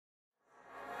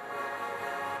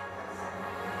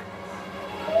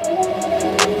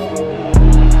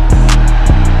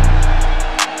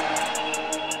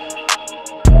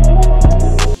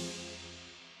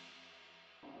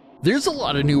There's a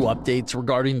lot of new updates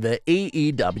regarding the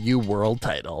AEW World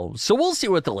title, so we'll see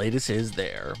what the latest is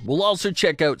there. We'll also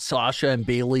check out Sasha and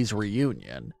Bayley's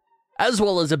reunion, as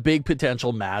well as a big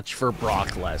potential match for Brock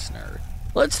Lesnar.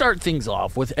 Let's start things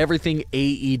off with everything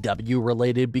AEW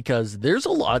related because there's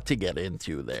a lot to get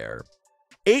into there.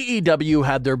 AEW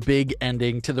had their big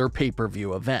ending to their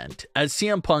pay-per-view event, as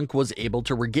CM Punk was able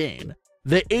to regain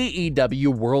the AEW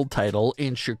World title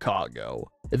in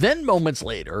Chicago. Then moments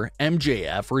later,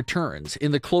 MJF returns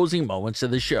in the closing moments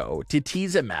of the show to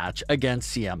tease a match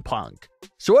against CM Punk.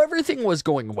 So everything was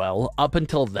going well up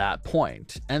until that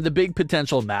point, and the big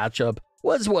potential matchup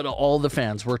was what all the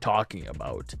fans were talking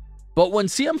about. But when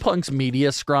CM Punk's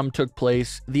media scrum took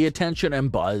place, the attention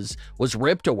and buzz was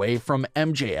ripped away from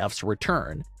MJF's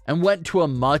return and went to a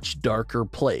much darker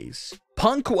place.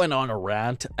 Punk went on a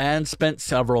rant and spent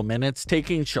several minutes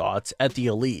taking shots at the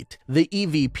Elite, the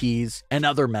EVPs, and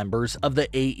other members of the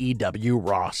AEW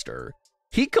roster.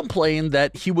 He complained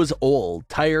that he was old,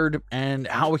 tired, and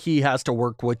how he has to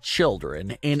work with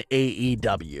children in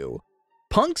AEW.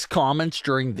 Punk's comments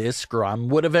during this scrum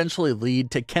would eventually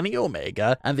lead to Kenny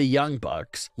Omega and the Young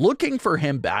Bucks looking for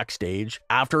him backstage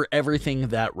after everything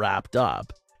that wrapped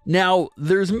up. Now,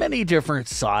 there's many different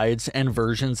sides and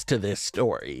versions to this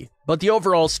story, but the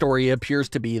overall story appears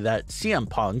to be that CM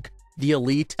Punk, the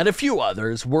Elite, and a few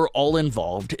others were all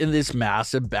involved in this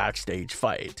massive backstage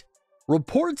fight.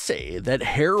 Reports say that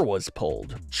hair was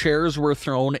pulled, chairs were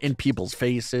thrown in people's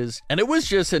faces, and it was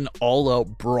just an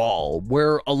all-out brawl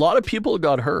where a lot of people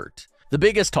got hurt. The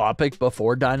biggest topic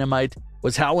before Dynamite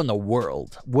was how in the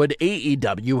world would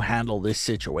AEW handle this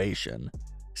situation.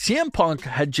 CM Punk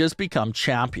had just become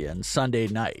champion Sunday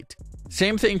night.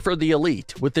 Same thing for the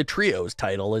Elite with the Trios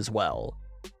title as well.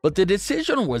 But the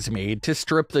decision was made to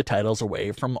strip the titles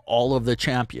away from all of the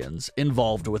champions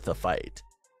involved with the fight.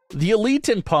 The Elite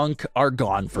and Punk are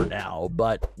gone for now,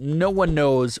 but no one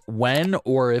knows when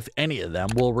or if any of them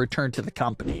will return to the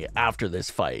company after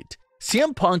this fight.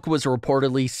 CM Punk was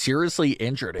reportedly seriously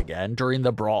injured again during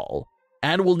the brawl,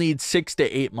 and will need 6 to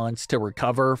 8 months to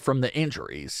recover from the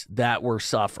injuries that were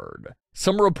suffered.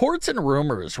 Some reports and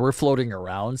rumors were floating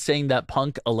around saying that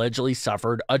Punk allegedly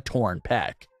suffered a torn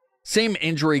pec. Same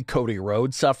injury Cody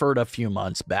Rhodes suffered a few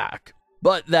months back,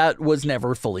 but that was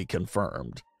never fully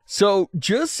confirmed. So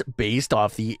just based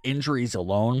off the injuries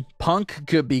alone, Punk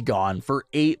could be gone for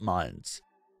 8 months.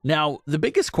 Now, the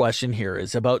biggest question here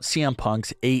is about CM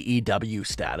Punk's AEW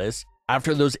status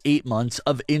after those 8 months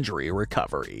of injury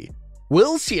recovery.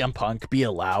 Will CM Punk be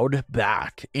allowed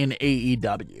back in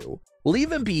AEW? Will he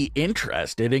even be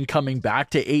interested in coming back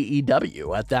to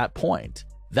AEW at that point?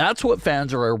 That's what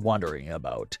fans are wondering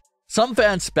about. Some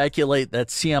fans speculate that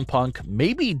CM Punk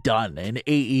may be done in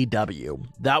AEW.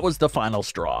 That was the final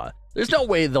straw. There's no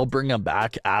way they'll bring him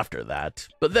back after that.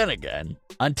 But then again,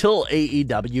 until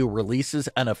AEW releases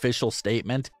an official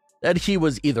statement that he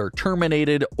was either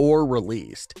terminated or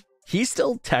released, he's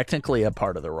still technically a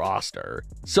part of the roster.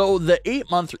 So the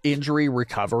 8-month injury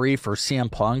recovery for CM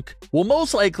Punk will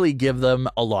most likely give them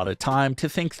a lot of time to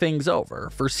think things over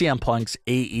for CM Punk's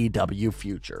AEW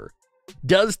future.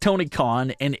 Does Tony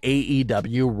Khan and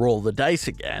AEW roll the dice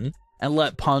again and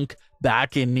let Punk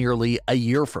back in nearly a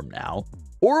year from now?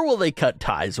 Or will they cut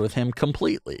ties with him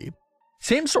completely?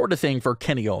 Same sort of thing for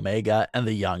Kenny Omega and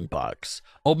the Young Bucks.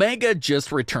 Omega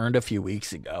just returned a few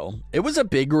weeks ago. It was a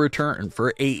big return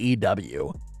for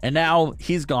AEW, and now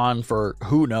he's gone for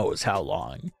who knows how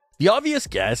long. The obvious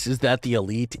guess is that the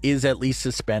Elite is at least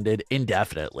suspended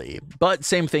indefinitely, but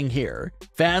same thing here.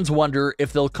 Fans wonder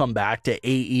if they'll come back to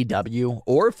AEW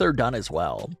or if they're done as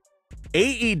well.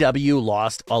 AEW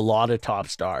lost a lot of top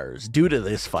stars due to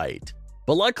this fight.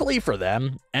 But luckily for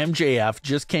them, MJF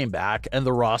just came back and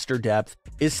the roster depth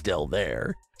is still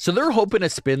there. So they're hoping to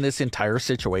spin this entire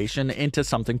situation into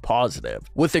something positive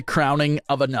with the crowning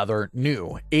of another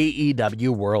new AEW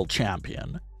World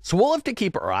Champion. So we'll have to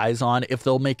keep our eyes on if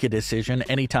they'll make a decision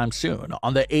anytime soon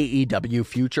on the AEW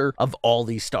future of all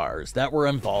these stars that were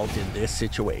involved in this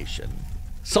situation.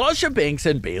 Sasha Banks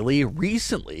and Bayley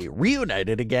recently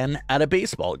reunited again at a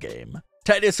baseball game.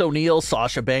 Titus O'Neil,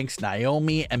 Sasha Banks,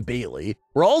 Naomi, and Bayley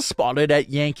were all spotted at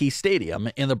Yankee Stadium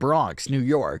in the Bronx, New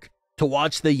York, to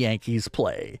watch the Yankees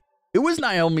play. It was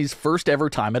Naomi's first ever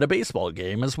time at a baseball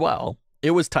game as well.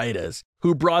 It was Titus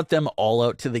who brought them all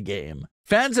out to the game.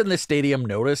 Fans in the stadium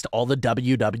noticed all the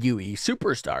WWE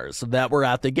superstars that were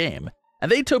at the game,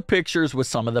 and they took pictures with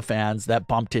some of the fans that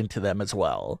bumped into them as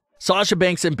well. Sasha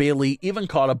Banks and Bayley even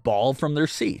caught a ball from their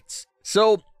seats.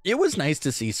 So it was nice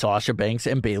to see Sasha Banks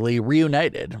and Bayley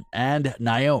reunited, and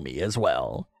Naomi as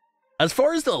well. As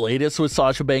far as the latest with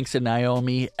Sasha Banks and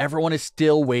Naomi, everyone is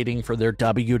still waiting for their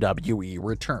WWE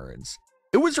returns.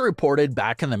 It was reported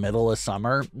back in the middle of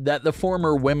summer that the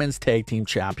former women's tag team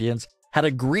champions had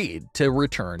agreed to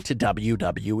return to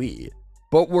WWE,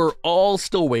 but we're all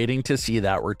still waiting to see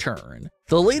that return.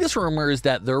 The latest rumor is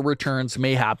that their returns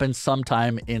may happen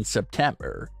sometime in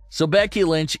September, so Becky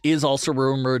Lynch is also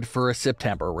rumored for a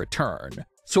September return.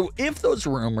 So if those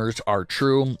rumors are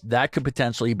true, that could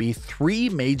potentially be 3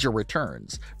 major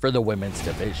returns for the women's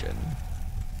division.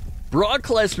 Brock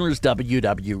Lesnar's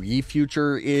WWE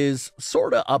future is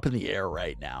sorta up in the air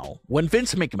right now. When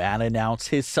Vince McMahon announced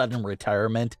his sudden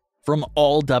retirement from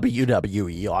all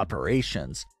WWE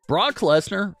operations, Brock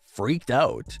Lesnar freaked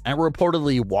out and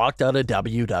reportedly walked out of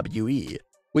WWE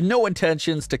with no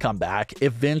intentions to come back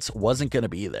if Vince wasn't going to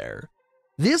be there.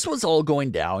 This was all going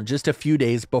down just a few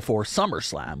days before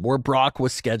Summerslam, where Brock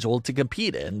was scheduled to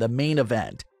compete in the main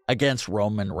event against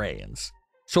Roman Reigns.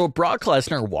 So if Brock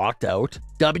Lesnar walked out,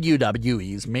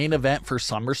 WWE's main event for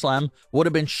SummerSlam would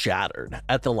have been shattered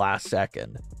at the last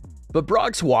second. But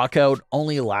Brock's walkout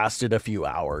only lasted a few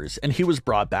hours, and he was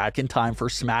brought back in time for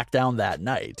SmackDown that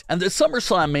night, and the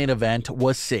SummerSlam main event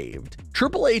was saved.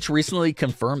 Triple H recently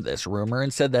confirmed this rumor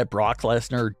and said that Brock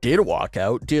Lesnar did walk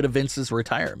out due to Vince's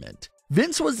retirement.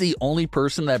 Vince was the only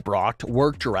person that Brock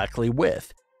worked directly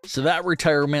with, so that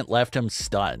retirement left him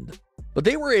stunned. But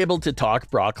they were able to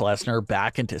talk Brock Lesnar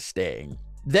back into staying.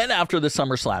 Then after the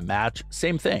SummerSlam match,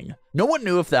 same thing. No one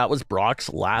knew if that was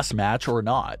Brock's last match or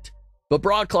not. But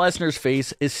Brock Lesnar's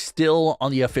face is still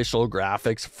on the official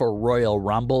graphics for Royal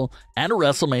Rumble and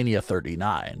WrestleMania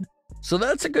 39. So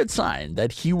that's a good sign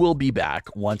that he will be back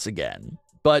once again.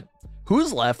 But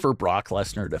who's left for Brock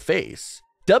Lesnar to face?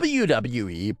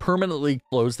 WWE permanently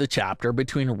closed the chapter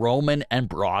between Roman and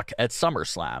Brock at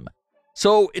SummerSlam.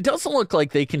 So it doesn't look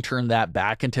like they can turn that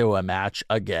back into a match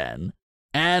again.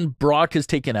 And Brock has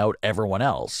taken out everyone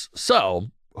else. So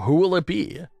who will it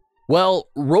be? Well,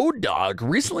 Road Dogg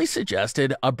recently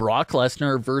suggested a Brock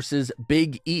Lesnar versus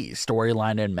Big E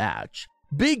storyline and match.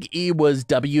 Big E was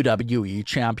WWE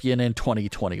champion in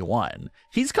 2021.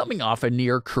 He's coming off a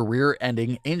near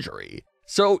career-ending injury,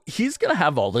 so he's going to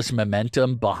have all this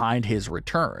momentum behind his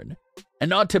return. And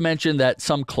not to mention that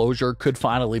some closure could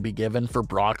finally be given for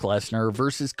Brock Lesnar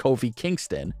versus Kofi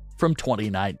Kingston from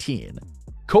 2019.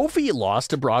 Kofi lost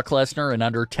to Brock Lesnar in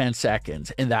under 10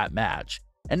 seconds in that match,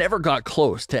 and never got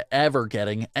close to ever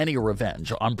getting any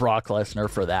revenge on Brock Lesnar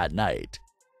for that night.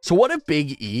 So what if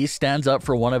Big E stands up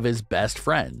for one of his best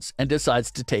friends and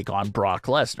decides to take on Brock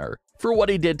Lesnar for what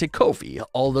he did to Kofi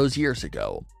all those years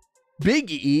ago?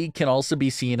 Big E can also be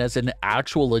seen as an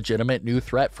actual legitimate new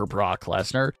threat for Brock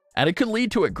Lesnar, and it could lead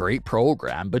to a great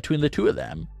program between the two of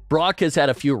them. Brock has had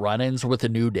a few run-ins with the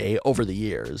New Day over the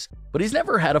years, but he's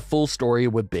never had a full story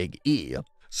with Big E.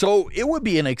 So it would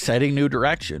be an exciting new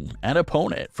direction and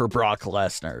opponent for Brock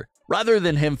Lesnar, rather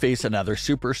than him face another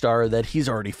superstar that he's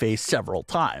already faced several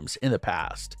times in the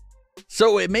past.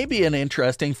 So it may be an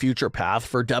interesting future path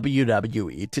for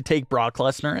WWE to take Brock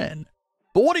Lesnar in.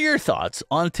 But what are your thoughts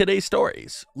on today's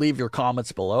stories? Leave your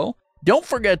comments below. Don't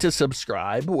forget to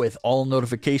subscribe with all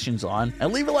notifications on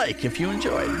and leave a like if you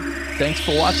enjoyed. Thanks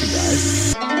for watching,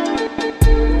 guys.